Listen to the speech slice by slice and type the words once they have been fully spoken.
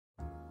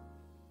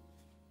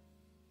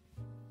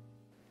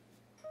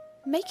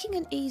Making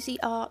an easy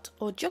art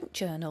or junk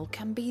journal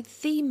can be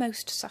the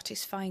most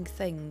satisfying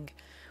thing,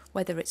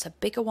 whether it's a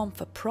bigger one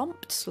for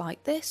prompts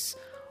like this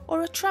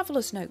or a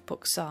traveller's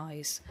notebook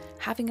size.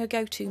 Having a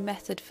go-to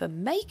method for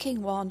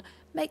making one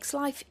makes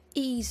life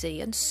easy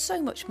and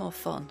so much more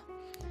fun.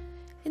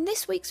 In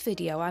this week's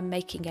video I'm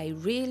making a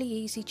really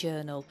easy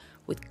journal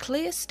with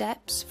clear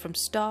steps from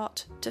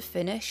start to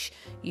finish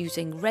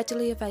using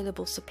readily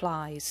available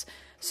supplies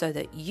so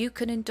that you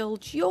can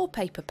indulge your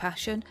paper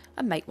passion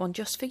and make one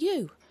just for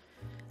you.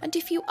 And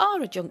if you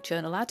are a junk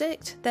journal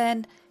addict,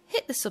 then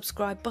hit the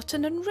subscribe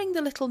button and ring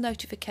the little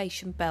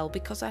notification bell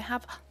because I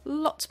have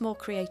lots more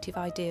creative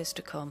ideas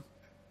to come.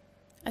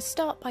 I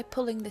start by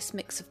pulling this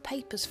mix of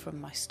papers from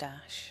my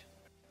stash.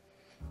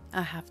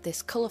 I have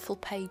this colourful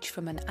page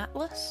from an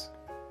atlas,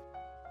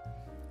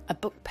 a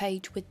book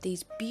page with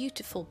these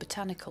beautiful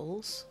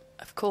botanicals,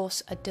 of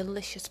course a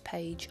delicious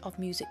page of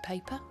music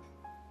paper,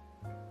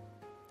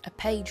 a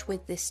page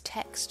with this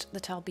text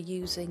that I'll be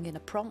using in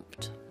a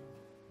prompt,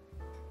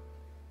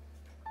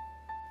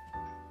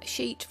 a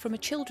sheet from a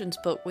children's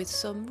book with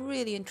some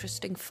really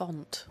interesting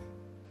font,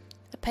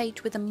 a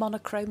page with a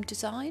monochrome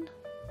design,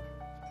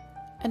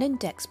 an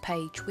index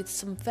page with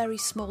some very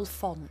small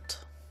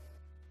font,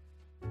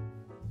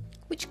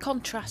 which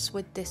contrasts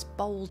with this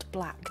bold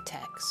black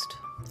text.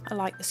 I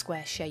like the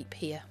square shape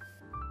here.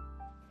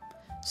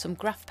 Some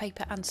graph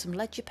paper and some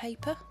ledger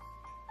paper,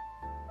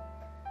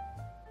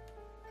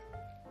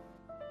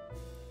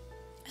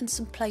 and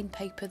some plain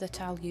paper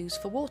that I'll use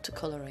for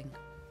watercolouring.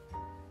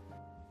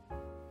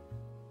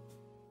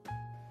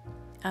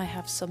 I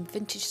have some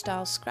vintage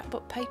style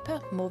scrapbook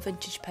paper, more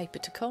vintage paper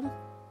to come.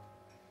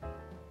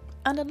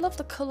 And I love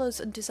the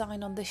colours and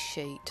design on this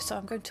sheet, so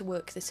I'm going to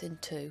work this in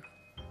too.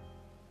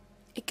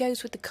 It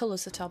goes with the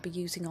colours that I'll be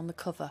using on the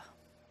cover.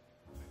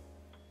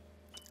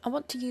 I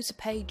want to use a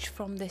page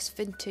from this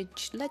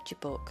vintage ledger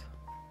book.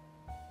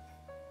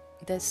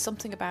 There's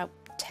something about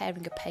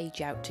tearing a page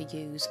out to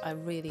use, I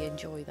really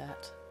enjoy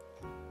that.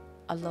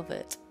 I love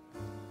it.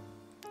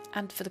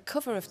 And for the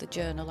cover of the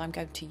journal I'm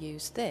going to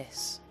use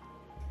this.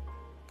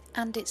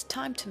 And it's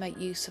time to make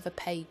use of a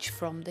page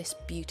from this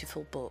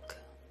beautiful book.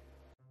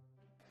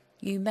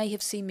 You may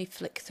have seen me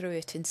flick through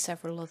it in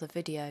several other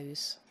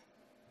videos.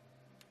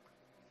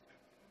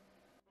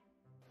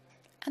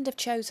 And I've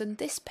chosen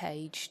this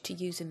page to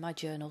use in my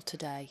journal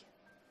today.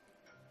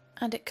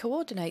 And it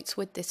coordinates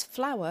with this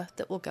flower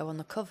that will go on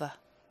the cover.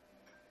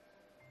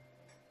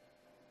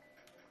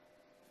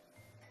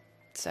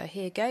 So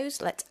here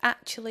goes, let's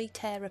actually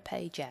tear a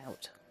page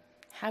out.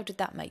 How did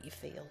that make you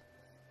feel?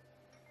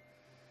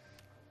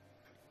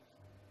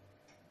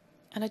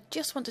 And I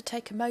just want to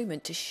take a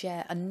moment to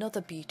share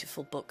another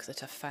beautiful book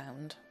that I've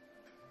found.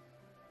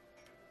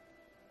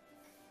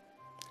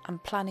 I'm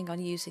planning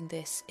on using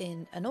this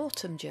in an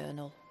autumn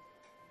journal.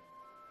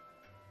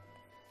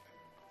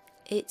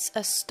 It's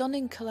a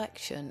stunning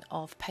collection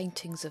of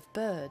paintings of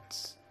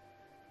birds.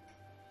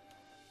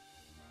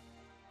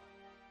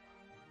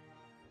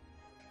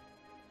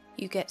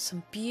 You get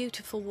some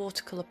beautiful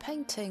watercolour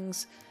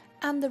paintings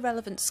and the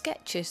relevant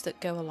sketches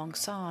that go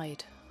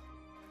alongside.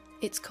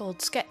 It's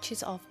called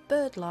Sketches of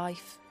Bird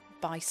Life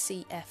by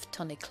C.F.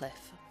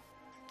 Tunnicliffe.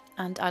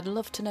 And I'd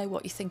love to know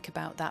what you think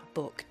about that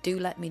book, do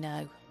let me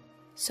know.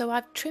 So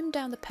I've trimmed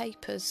down the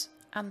papers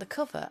and the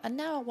cover and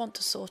now I want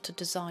to sort a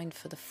design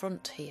for the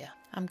front here.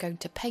 I'm going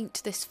to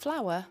paint this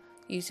flower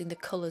using the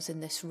colours in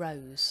this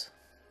rose.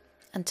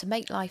 And to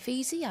make life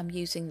easy I'm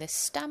using this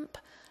stamp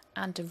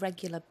and a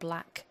regular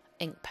black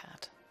ink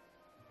pad.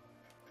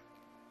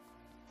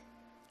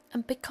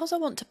 And because I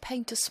want to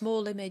paint a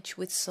small image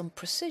with some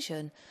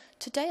precision,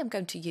 today I'm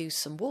going to use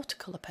some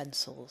watercolour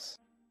pencils.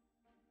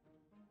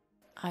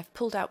 I've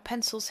pulled out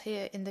pencils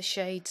here in the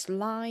shades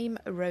Lime,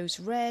 Rose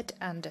Red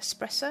and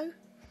Espresso.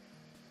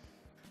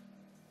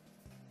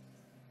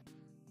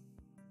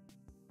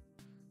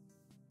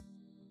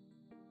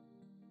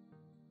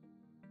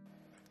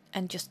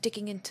 And just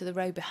digging into the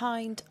row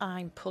behind,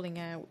 I'm pulling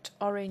out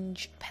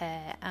Orange,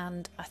 Pear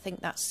and I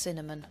think that's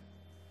Cinnamon.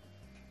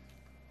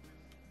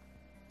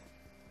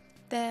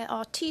 They're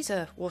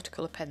Arteza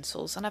watercolour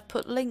pencils and I've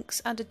put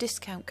links and a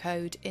discount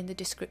code in the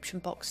description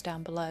box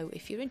down below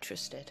if you're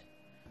interested.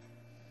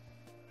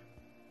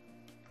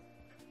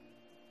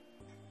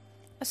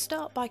 I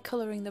start by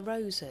colouring the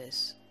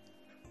roses.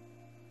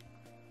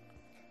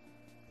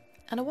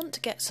 And I want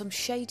to get some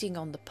shading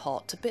on the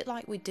pot, a bit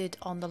like we did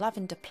on the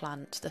lavender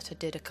plant that I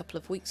did a couple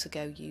of weeks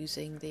ago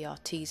using the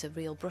Arteza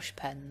Real Brush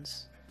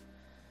Pens.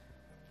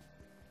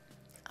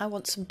 I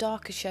want some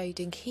darker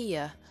shading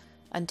here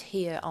and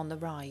here on the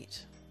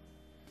right.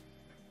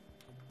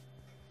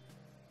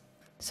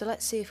 So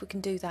let's see if we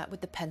can do that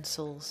with the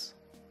pencils.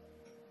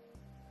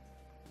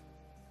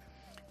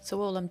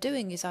 So all I'm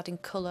doing is adding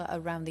colour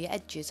around the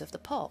edges of the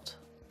pot.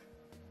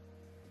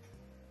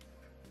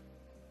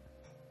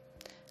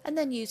 And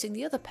then using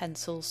the other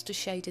pencils to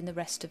shade in the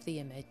rest of the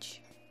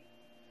image.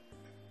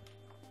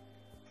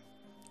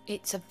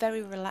 It's a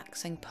very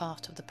relaxing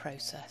part of the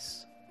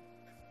process.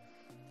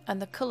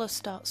 And the colour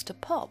starts to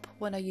pop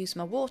when I use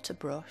my water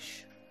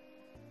brush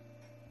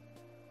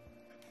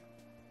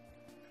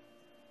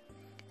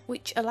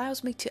which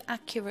allows me to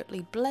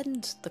accurately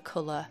blend the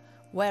colour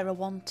where I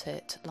want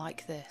it,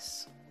 like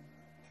this.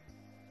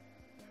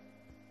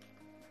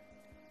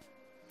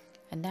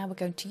 And now we're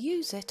going to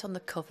use it on the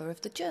cover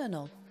of the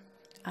journal.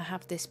 I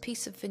have this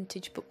piece of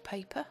vintage book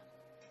paper.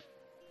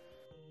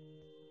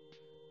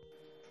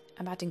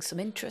 I'm adding some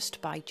interest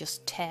by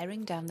just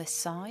tearing down this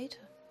side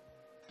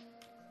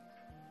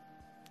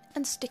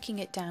and sticking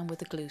it down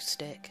with a glue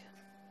stick.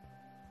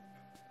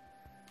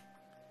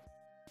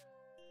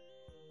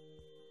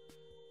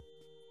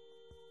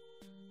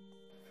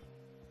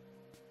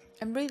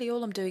 And really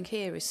all I'm doing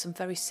here is some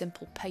very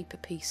simple paper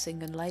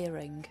piecing and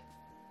layering.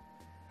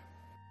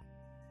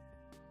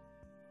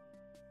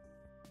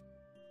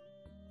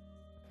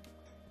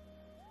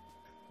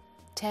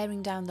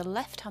 Tearing down the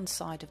left hand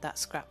side of that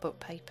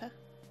scrapbook paper.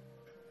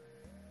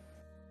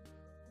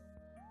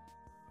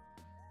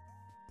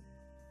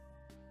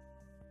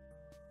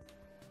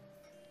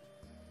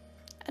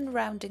 And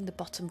rounding the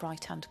bottom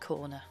right hand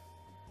corner.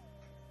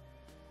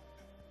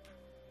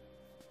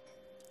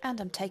 And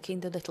I'm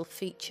taking the little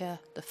feature,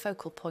 the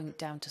focal point,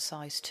 down to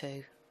size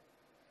 2.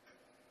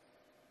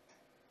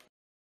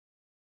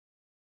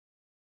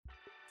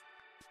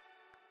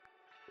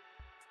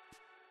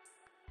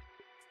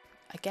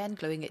 Again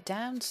gluing it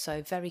down,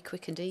 so very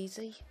quick and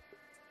easy.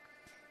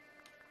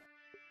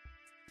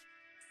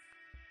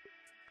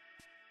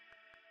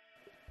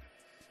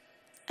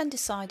 And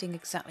deciding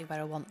exactly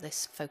where I want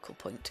this focal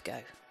point to go.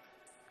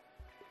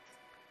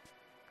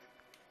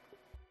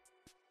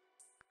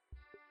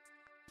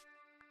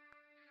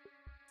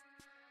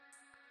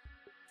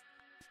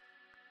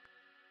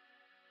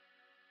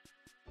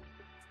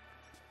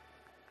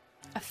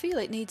 I feel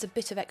it needs a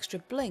bit of extra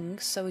bling,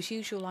 so as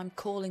usual I'm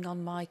calling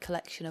on my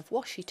collection of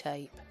washi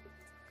tape.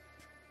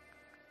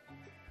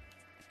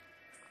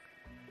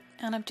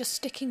 And I'm just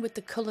sticking with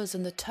the colours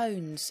and the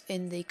tones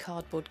in the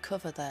cardboard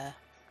cover there.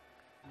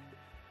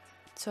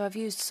 So I've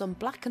used some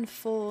black and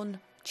fawn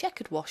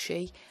checkered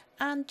washi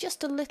and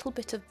just a little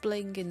bit of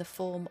bling in the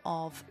form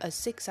of a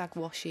zigzag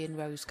washi in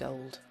rose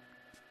gold.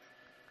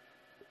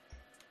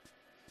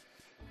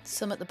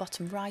 Some at the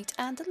bottom right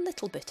and a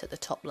little bit at the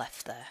top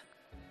left there.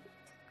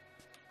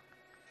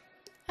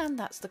 And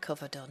that's the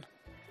cover done.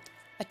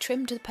 I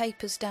trimmed the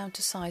papers down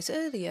to size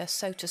earlier,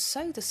 so to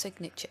sew the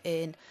signature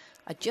in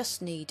I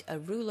just need a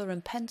ruler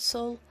and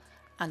pencil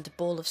and a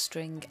ball of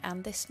string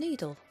and this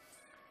needle.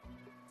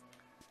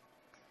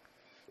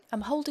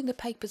 I'm holding the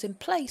papers in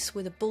place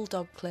with a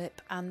bulldog clip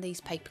and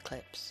these paper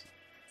clips.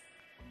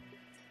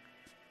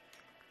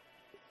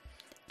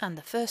 And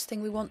the first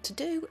thing we want to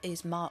do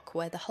is mark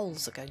where the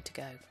holes are going to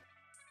go.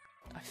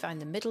 I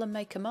find the middle and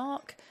make a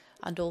mark,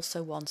 and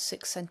also one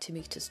 6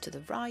 centimetres to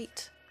the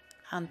right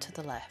and to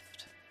the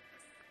left.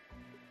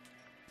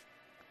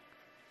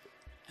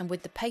 And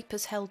with the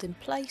papers held in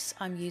place,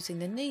 I'm using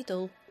the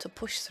needle to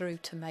push through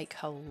to make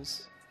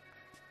holes.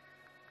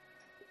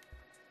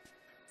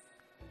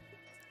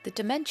 The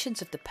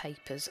dimensions of the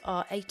papers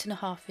are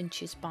 8.5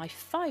 inches by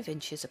 5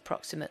 inches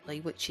approximately,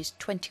 which is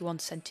 21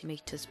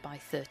 centimetres by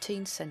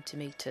 13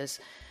 centimetres,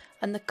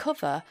 and the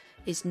cover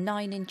is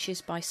 9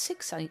 inches by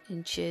 6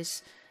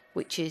 inches,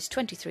 which is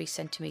 23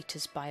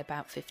 centimetres by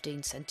about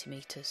 15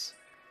 centimetres.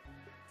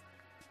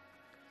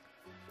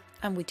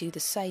 And we do the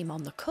same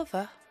on the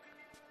cover.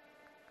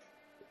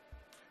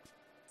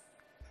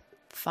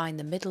 Find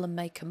the middle and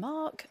make a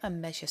mark and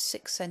measure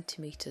 6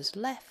 centimetres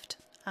left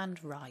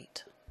and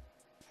right.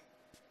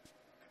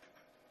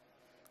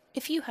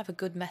 If you have a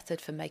good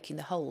method for making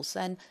the holes,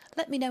 then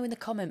let me know in the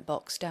comment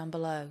box down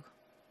below.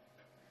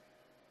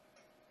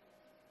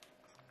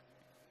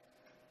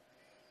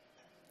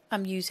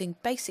 I'm using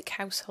basic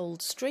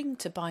household string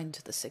to bind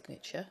the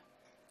signature,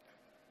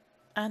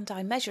 and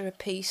I measure a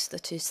piece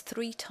that is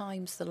 3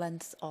 times the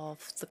length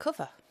of the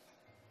cover.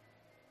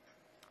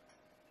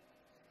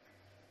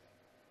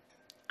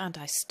 And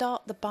I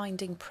start the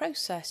binding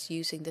process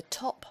using the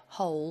top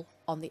hole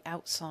on the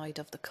outside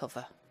of the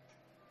cover.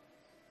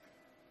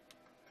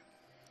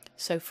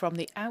 So from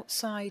the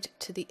outside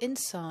to the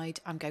inside,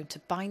 I'm going to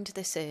bind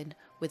this in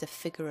with a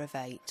figure of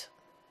 8.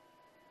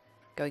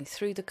 Going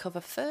through the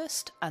cover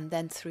first and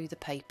then through the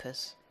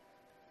papers,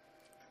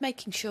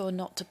 making sure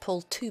not to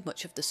pull too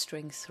much of the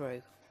string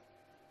through.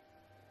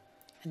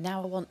 And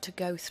now I want to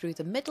go through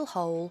the middle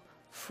hole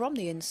from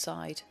the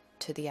inside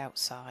to the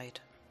outside.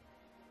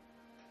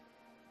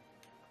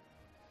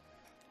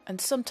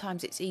 And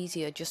sometimes it's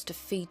easier just to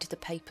feed the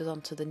papers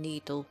onto the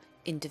needle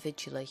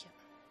individually.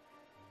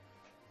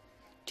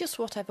 Just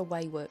whatever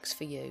way works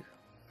for you.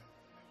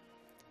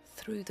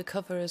 Through the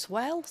cover as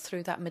well,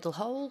 through that middle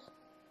hole.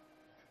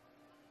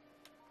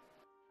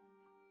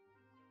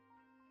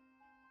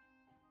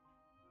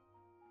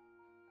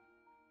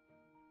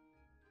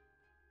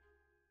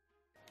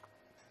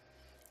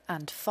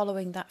 And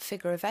following that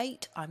figure of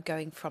 8, I'm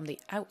going from the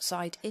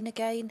outside in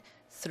again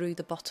through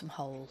the bottom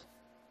hole.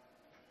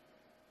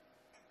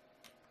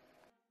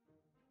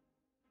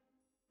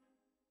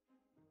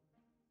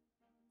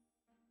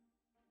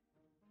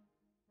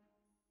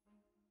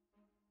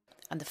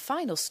 And the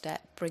final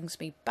step brings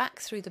me back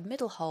through the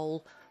middle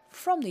hole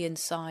from the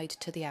inside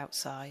to the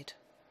outside.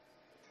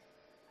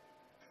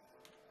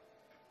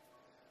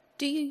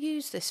 Do you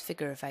use this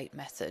figure of 8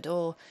 method,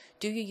 or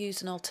do you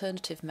use an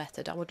alternative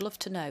method? I would love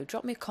to know.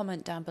 Drop me a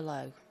comment down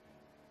below.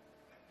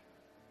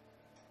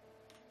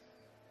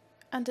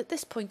 And at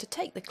this point I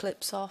take the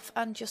clips off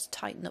and just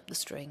tighten up the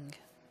string.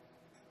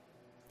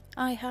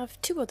 I have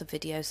 2 other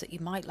videos that you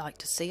might like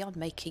to see on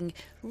making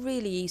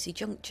really easy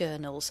junk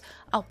journals.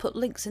 I'll put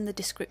links in the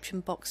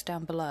description box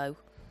down below.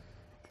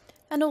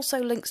 And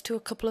also links to a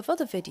couple of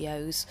other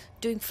videos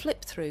doing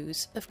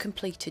flip-throughs of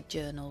completed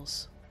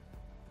journals.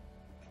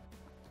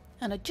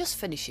 And I just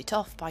finish it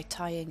off by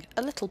tying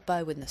a little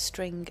bow in the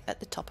string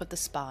at the top of the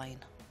spine.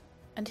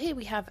 And here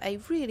we have a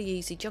really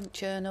easy junk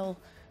journal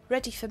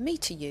ready for me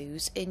to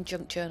use in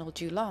Junk Journal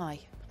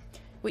July,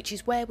 which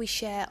is where we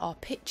share our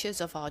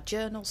pictures of our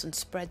journals and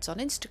spreads on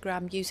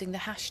Instagram using the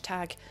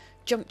hashtag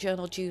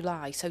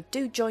JunkJournalJuly. So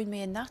do join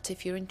me in that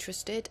if you're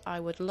interested. I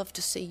would love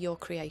to see your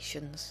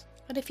creations.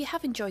 And if you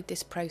have enjoyed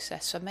this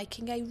process for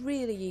making a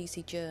really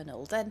easy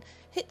journal, then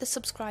hit the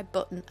subscribe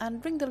button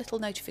and ring the little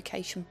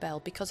notification bell,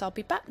 because I'll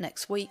be back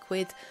next week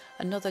with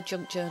another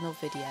Junk Journal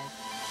video.